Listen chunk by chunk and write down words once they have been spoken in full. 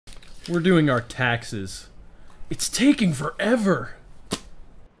We're doing our taxes. It's taking forever.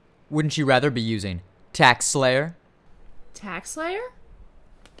 Wouldn't you rather be using Tax Slayer? Tax Slayer?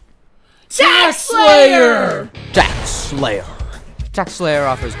 Tax Slayer! Tax Slayer! Tax Slayer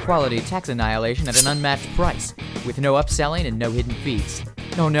offers quality tax annihilation at an unmatched price, with no upselling and no hidden fees.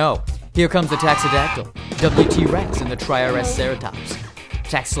 Oh no, here comes the Taxadactyl, WT Rex, and the Tri-RS Ceratops.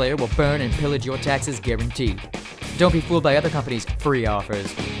 Tax Slayer will burn and pillage your taxes guaranteed. Don't be fooled by other companies' free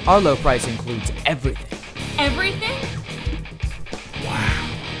offers. Our low price includes everything. Everything?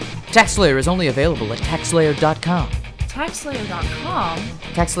 Tax Slayer is only available at TaxSlayer.com. TaxSlayer.com?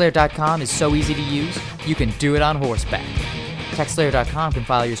 TaxSlayer.com is so easy to use, you can do it on horseback. TaxSlayer.com can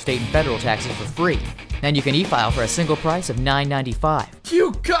file your state and federal taxes for free, and you can e-file for a single price of $9.95.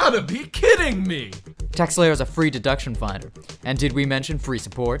 You gotta be kidding me! TaxSlayer is a free deduction finder. And did we mention free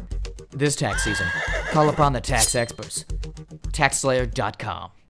support? This tax season, call upon the tax experts. TaxSlayer.com.